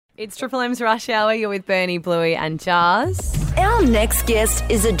It's Triple M's Rush Hour. You're with Bernie, Bluey and Jars. Our next guest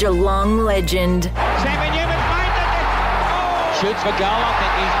is a Geelong legend. Sammy Newman finds it. Shoots for goal. I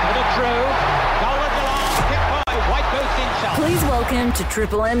think he's put it through. Goal of Geelong. Kicked by White Boots inside. Please welcome to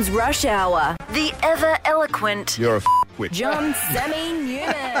Triple M's Rush Hour, the ever-eloquent You're a witch. John Sammy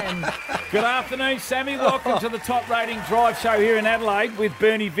Newman. Good afternoon, Sammy. Welcome to the top-rating drive show here in Adelaide with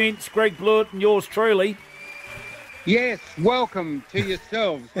Bernie Vince, Greg Blewett and yours truly. Yes, welcome to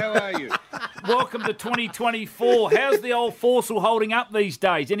yourselves. How are you? Welcome to 2024. How's the old fossil holding up these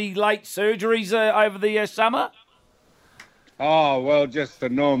days? Any late surgeries over the summer? Oh, well, just the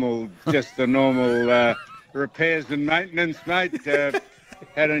normal repairs and maintenance, mate.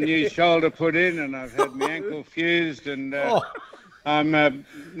 Had a new shoulder put in and I've had my ankle fused and I'm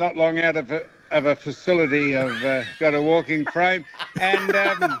not long out of a facility. I've got a walking frame and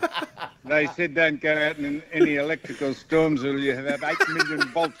they said don't go out in any electrical storms or you have 8 million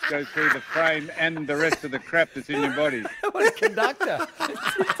volts go through the frame and the rest of the crap that's in your body. What a conductor.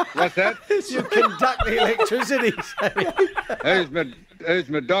 What's that? You conduct the electricity. Who's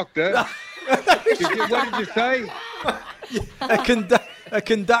my doctor? What did you say? A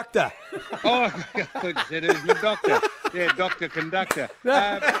conductor. Oh, I thought you said who's my doctor. Yeah, Dr. Conductor.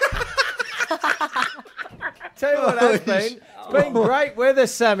 Tell you what has been. It's been great weather,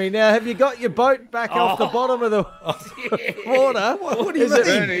 Sammy. Now, have you got your boat back off the bottom of the water? What do you mean?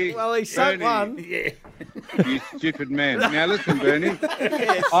 Bernie, Well, he sunk one. You stupid man. Now listen, Bernie.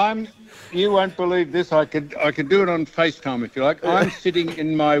 Yes. You won't believe this. I could do it on FaceTime if you like. I'm sitting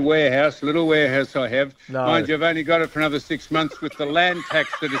in my warehouse, little warehouse I have. No. Mind you, I've only got it for another 6 months with the land tax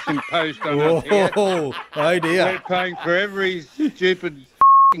that is imposed on us here. Oh dear. We're paying for every stupid.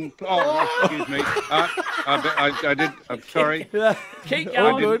 Excuse me. I did. I'm sorry. Keep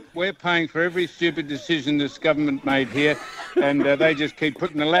going. We're paying for every stupid decision this government made here, and they just keep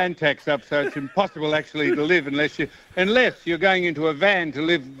putting the land tax up, so it's impossible actually to live unless you're going into a van to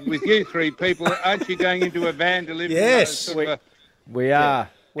live with you three people. Aren't you going into a van to live? Yes, we are.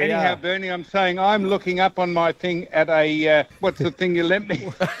 Anyhow, Bernie, I'm saying I'm looking up on my thing at a, what's the thing you lent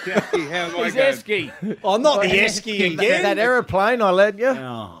me? Jackie, how am I He's going? Esky. Oh, not the Esky again. That aeroplane I lent you.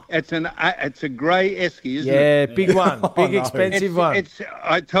 Oh. It's a grey Esky, isn't it? Yeah, big one. Big, expensive one.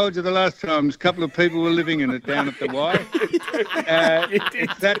 I told you the last time, a couple of people were living in it down at the Y.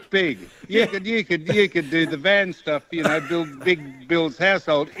 It's that big. You could do the van stuff, build Big Bill's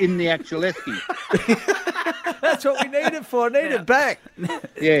household in the actual Esky. That's what we need it for. Need it back.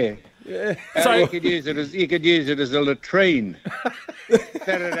 Yeah. So you could use it as a latrine.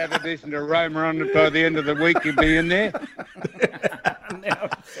 That'd have a decent aroma on it. By the end of the week, you'd be in there.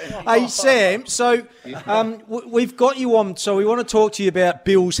 Hey, Sam, so we've got you on, so we want to talk to you about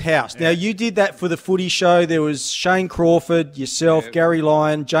Bill's house. Now, you did that for the footy show. There was Shane Crawford, yourself, Gary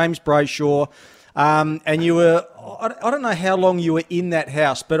Lyon, James Brayshaw, and you were, I don't know how long you were in that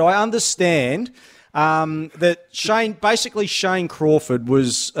house, but I understand that Shane Crawford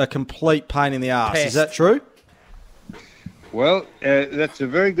was a complete pain in the arse. Is that true? Well, that's a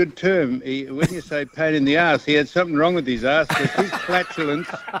very good term. When you say pain in the arse, he had something wrong with his arse because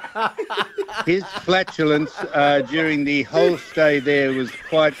his flatulence during the whole stay there was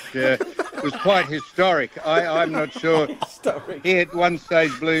quite historic. I'm not sure. He at one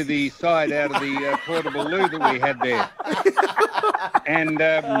stage blew the side out of the portable loo that we had there. And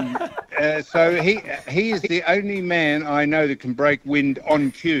so he is the only man I know that can break wind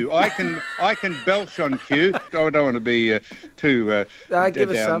on cue. I can belch on cue. I don't want to be too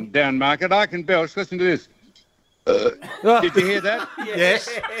down market. I can belch. Listen to this. Did you hear that? Yes.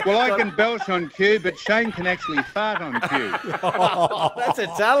 Well, I can belch on cue, but Shane can actually fart on cue. Oh, that's a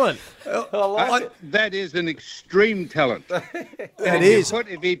talent. That is an extreme talent. That is.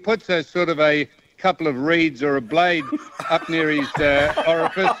 If he puts a sort of a couple of reeds or a blade up near his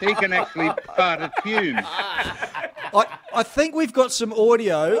orifice, he can actually fart at fumes. I think we've got some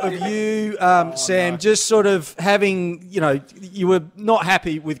audio of you, Sam, just sort of having, you were not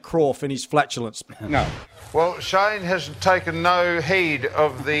happy with Crawf and his flatulence. No. Well, Shane has taken no heed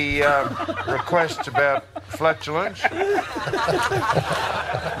of the request about flatulence. May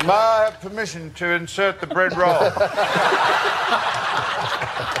I have permission to insert the bread roll?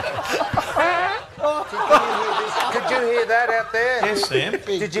 Could you hear that out there? Yes, Sam.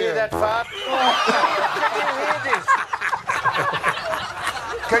 Did you hear that fart?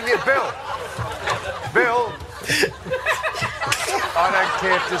 Can you hear this? Bill, I don't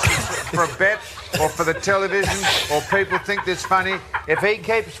care if this is for a bet or for the television or people think this funny. If he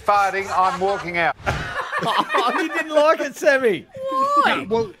keeps farting, I'm walking out. Oh, you didn't like it, Sammy. Why?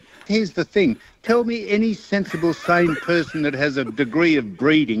 Well, here's the thing. Tell me any sensible, sane person that has a degree of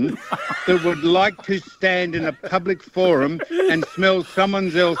breeding that would like to stand in a public forum and smell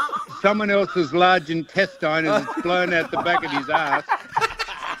someone else's large intestine as it's blown out the back of his ass.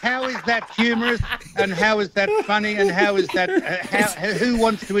 How is that humorous, and how is that funny, and how is that... who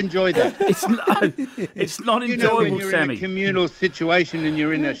wants to enjoy that? It's not You enjoyable, know, when you're Sammy. in a communal situation and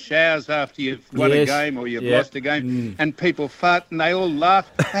you're in a showers after you've won a game or you've lost a game, and people fart and they all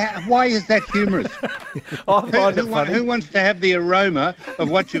laugh. Why is that humorous? I find it funny. Who wants to have the aroma of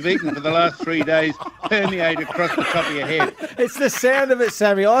what you've eaten for the last 3 days permeate across the top of your head? It's the sound of it,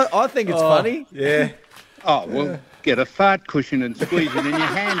 Sammy. I think it's funny. Yeah. Oh, well, get a fart cushion and squeeze it in your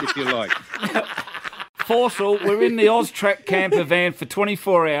hand if you like. Forsell, we're in the Austrac camper van for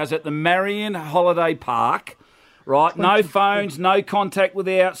 24 hours at the Marion Holiday Park, right? No phones, no contact with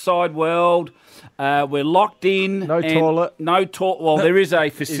the outside world. We're locked in. No toilet. No toilet. Well, there is a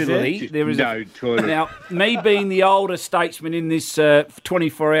facility. There is no toilet. Now, me being the older statesman in this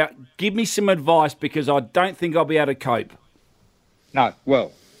 24 hour, give me some advice because I don't think I'll be able to cope. No,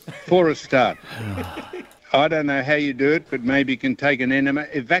 well, for a start, I don't know how you do it, but maybe you can take an enema.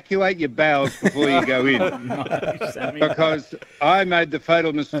 Evacuate your bowels before you go in. Because I made the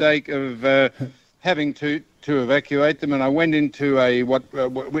fatal mistake of having to evacuate them, and I went into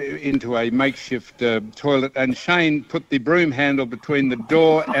a makeshift toilet, and Shane put the broom handle between the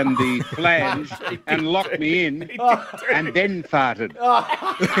door and the flange and locked me in, and then farted.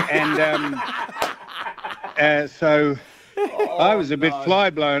 So I was a bit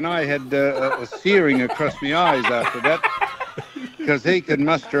fly-blown. I had a searing across my eyes after that, because he could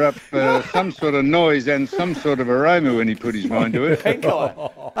muster up some sort of noise and some sort of aroma when he put his mind to it.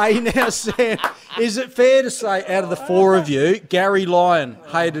 Hey, now, Sam, is it fair to say, out of the four of you, Gary Lyon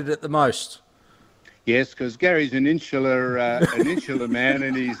hated it the most? Yes, because Gary's an insular man,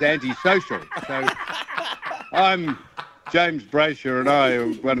 and he's antisocial. So I'm James Brayshaw, and I are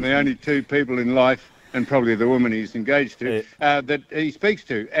one of the only two people in life, and probably the woman he's engaged to, that he speaks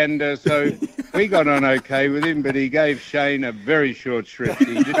to. And so we got on okay with him, but he gave Shane a very short shrift.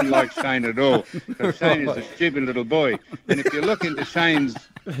 He didn't like Shane at all, because Shane is a stupid little boy. And if you look into Shane's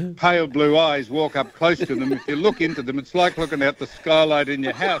pale blue eyes, walk up close to them, if you look into them, it's like looking out the skylight in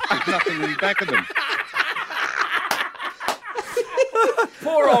your house. There's nothing in the back of them.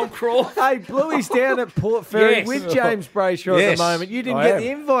 Poor old Craw. Hey, Bluey's down at Port Fairy Yes. with James Brayshaw at Yes, the moment. You didn't I get am. the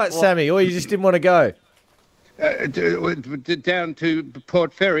invite, Sammy, or you just didn't want to go? Down to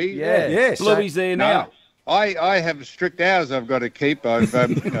Port Ferry. Yeah. Yes. Bluey's there now. No, I have strict hours I've got to keep. I've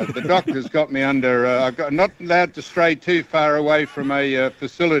the doctor's got me under. I've got not allowed to stray too far away from a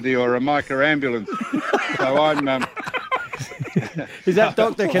facility or a micro ambulance. So I'm. Is that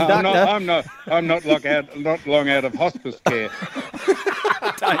Dr. Conductor? I'm not long out of hospice care.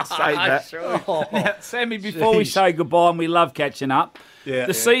 Don't say that. Now, Sammy, before we say goodbye, and we love catching up,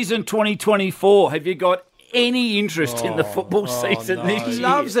 the season 2024, have you got any interest in the football season this year? He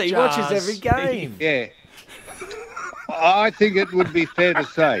loves it. He watches Jars. every game. Yeah. I think it would be fair to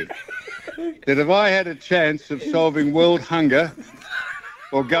say that if I had a chance of solving world hunger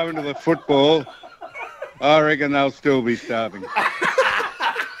or going to the football, I reckon they'll still be starving.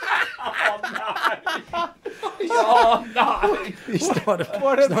 Oh, no. It's not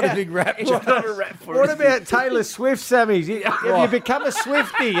a big rap. What about Taylor Swift, Sammy? Have you become a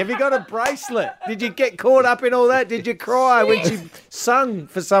Swiftie? Have you got a bracelet? Did you get caught up in all that? Did you cry when she sung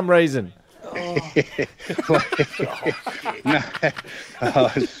for some reason? No.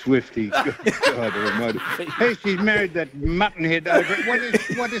 Swifty. God almighty. Hey, she's married that muttonhead over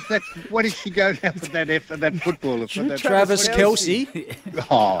it. What is that? What is she going out for that footballer? For that Travis Kelce.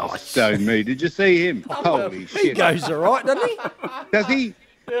 Oh, stone me. Did you see him? Holy He shit. goes all right, doesn't he? Does he?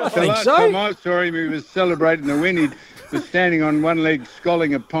 The think last so. time I saw him, he was celebrating the win. He was standing on one leg,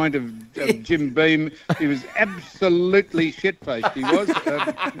 sculling a pint of Jim Beam. He was absolutely shit-faced, he was.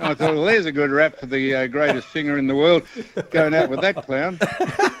 I thought, well, there's a good rap for the greatest singer in the world, going out with that clown.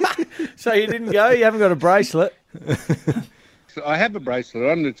 So you didn't go? You haven't got a bracelet? So I have a bracelet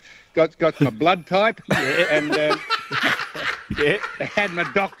on that's got my blood type, and they had my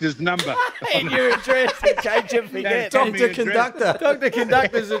doctor's number. And your address in case you forget. Don't tell me Dr. address. Conductor. Dr.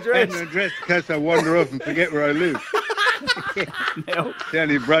 Conductor's And address. an address in case I wander off and forget where I live. Now, The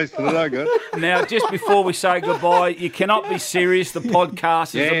only bracelet I got. now, just before we say goodbye, you cannot be serious. The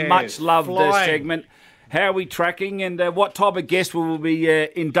podcast is a Yes. much-loved Flying. segment. How are we tracking, and what type of guests will we be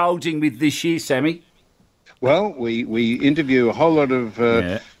indulging with this year, Sammy? Well, we interview a whole lot of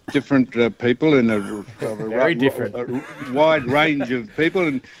different people in a Very different. a wide range of people,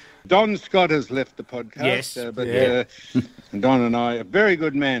 and Don Scott has left the podcast. Yes. But Don and I, a very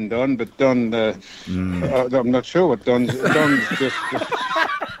good man, Don, but Don, I'm not sure what Don's just...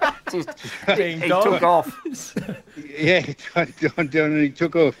 He took off. Yeah, Don, he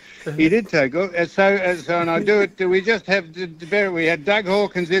took off. He did take off. And I do it. We just have we had Doug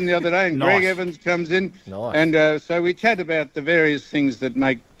Hawkins in the other day, and Greg Evans comes in, and so we chat about the various things that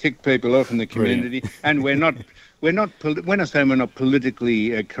tick people off in the community. And we're not. When I say we're not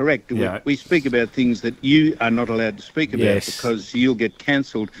politically correct, we speak about things that you are not allowed to speak about because you'll get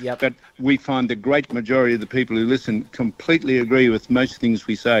cancelled. Yep. But we find the great majority of the people who listen completely agree with most things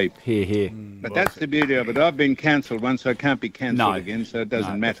we say. Here. But that's the beauty of it. I've been cancelled once, so I can't be cancelled again, so it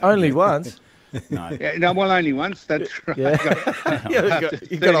doesn't matter. Only once. No. Yeah, well, only once. That's right. Yeah.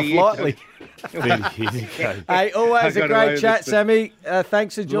 You got off lightly. Hey, always a great chat, Sammy.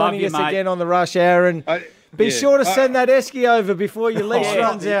 Thanks for joining us again on the Rush Hour, and be sure to send that esky over before your lease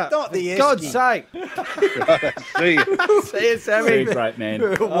runs out. Not the esky. God's sake. See you. See you, Sammy. Very great man.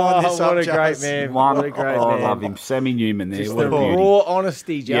 What a great man. What a great man. I love him. Sammy Newman there. Just What the a beauty. raw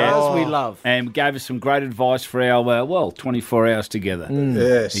honesty, Jars, we love. And gave us some great advice for our, 24 hours together.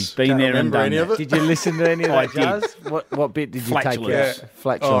 Yes. He's been there and done that. Did you listen to any of I that, Jars? What bit did you take out? Flatulence.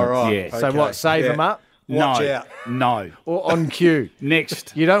 Flatulence. Oh, right. Yeah. So Okay. what, save them up? Watch out. No. Or on cue?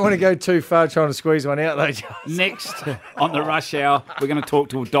 Next. You don't want to go too far trying to squeeze one out, though, Jars. Next on the Rush Hour, we're going to talk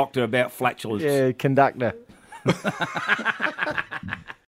to a doctor about flatulence. Yeah, conductor.